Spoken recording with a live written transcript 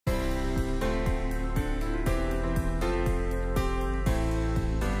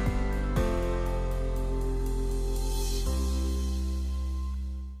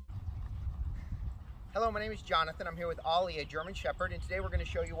Hello, my name is Jonathan. I'm here with Ollie, a German Shepherd, and today we're going to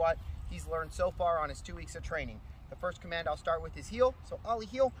show you what he's learned so far on his 2 weeks of training. The first command I'll start with is heel. So Ollie,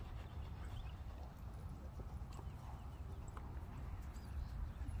 heel.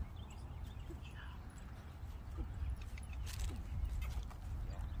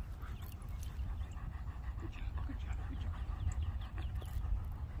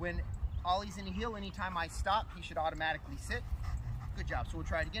 When Ollie's in a heel, anytime I stop, he should automatically sit. Good job. So we'll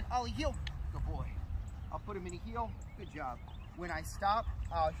try it again. Ollie, heel. Good boy. I'll put him in a heel. Good job. When I stop,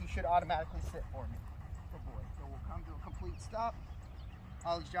 he should automatically sit for me. Good boy. So we'll come to a complete stop.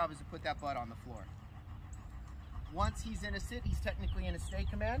 Ollie's job is to put that butt on the floor. Once he's in a sit, he's technically in a stay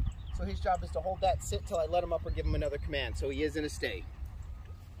command. So his job is to hold that sit till I let him up or give him another command. So he is in a stay.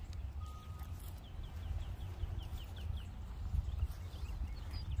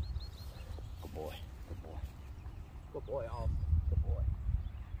 Good boy. Good boy. Good boy, Ollie. Good boy.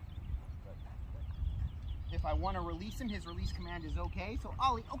 If I want to release him, his release command is okay. So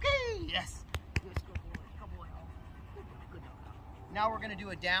Ollie, okay, yes. Yes, good boy, good boy, Ollie. Good boy, good dog. Now we're going to do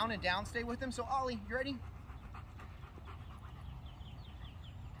a down and down stay with him. So Ollie, you ready?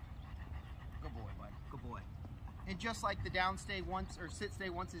 Good boy, bud, good boy. And just like the down stay once, or sit stay,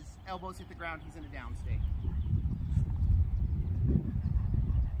 once his elbows hit the ground, he's in a down stay.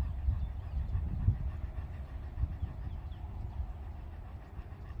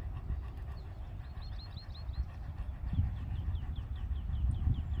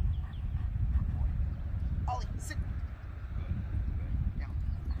 Sit. Good. Down.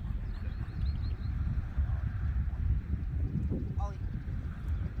 Good. Ollie.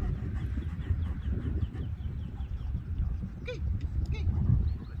 Okay. Okay.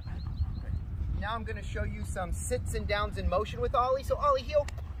 Good. Now I'm going to show you some sits and downs in motion with Ollie. So Ollie, heel.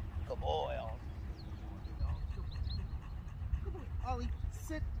 Good boy, Ollie. Good boy. Ollie,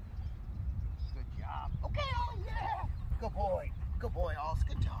 sit. Good job. Okay, Ollie, yeah. Good boy. Good boy, Ollie.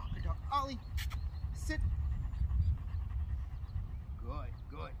 Good dog. Good dog. Ollie, sit. Good,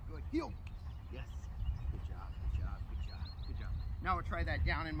 good, good. Heel. Yes. Good job, good job, good job, good job. Now we'll try that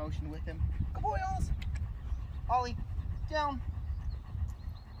down in motion with him. Good boy, Ollie. Ollie, down.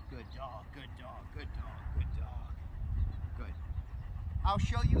 Good dog, good dog, good dog, good dog. Good. I'll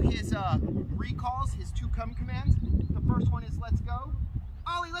show you his recalls, his 2 come commands. The first one is let's go.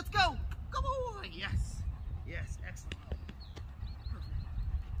 Ollie, let's go. Good boy. Yes. Yes, excellent.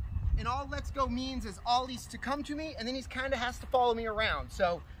 And all let's go means is Ollie's to come to me, and then he kind of has to follow me around.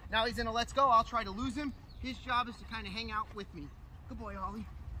 So now he's in a let's go. I'll try to lose him. His job is to kind of hang out with me. Good boy, Ollie.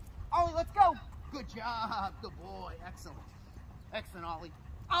 Ollie, let's go. Good job. Good boy. Excellent. Excellent, Ollie.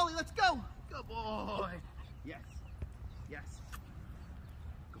 Ollie, let's go. Good boy. Yes. Yes.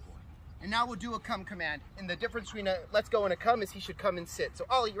 Good boy. And now we'll do a come command. And the difference between a let's go and a come is he should come and sit. So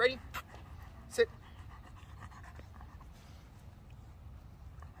Ollie, you ready? Sit.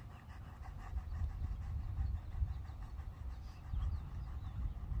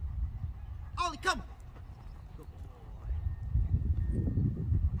 Ollie, come! Good boy.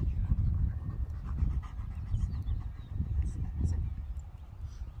 Sit. Sit.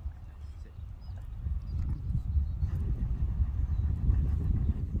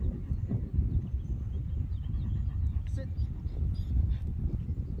 Sit.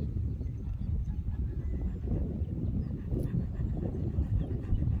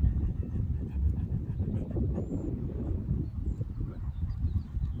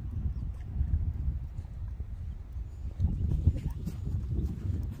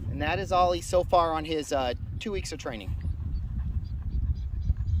 And that is Ollie so far on his 2 weeks of training.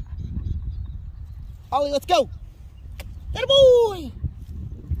 Ollie, let's go. Atta boy!